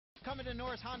Come into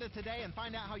Norris Honda today and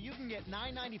find out how you can get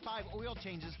 $9.95 oil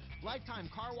changes, lifetime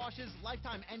car washes,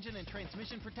 lifetime engine and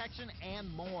transmission protection,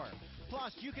 and more.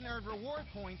 Plus, you can earn reward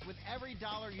points with every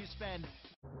dollar you spend.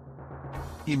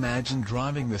 Imagine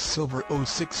driving the silver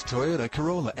 '06 Toyota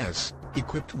Corolla S,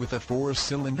 equipped with a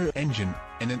 4-cylinder engine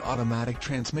and an automatic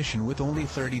transmission with only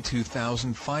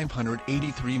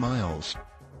 32,583 miles.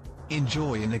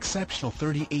 Enjoy an exceptional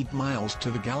 38 miles to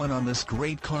the gallon on this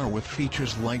great car with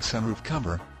features like sunroof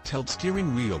cover, tilt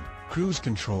steering wheel, cruise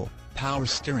control, power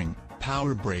steering,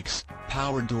 power brakes,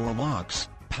 power door locks,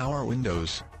 power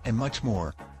windows, and much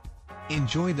more.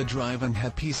 Enjoy the drive and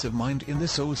have peace of mind in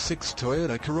this '06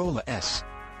 Toyota Corolla S.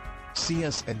 See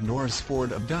us at Norris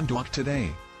Ford of Dundalk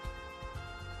today.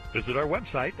 Visit our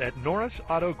website at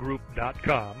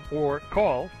norrisautogroup.com or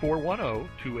call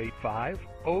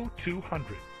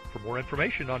 410-285-0200 for more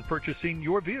information on purchasing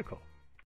your vehicle.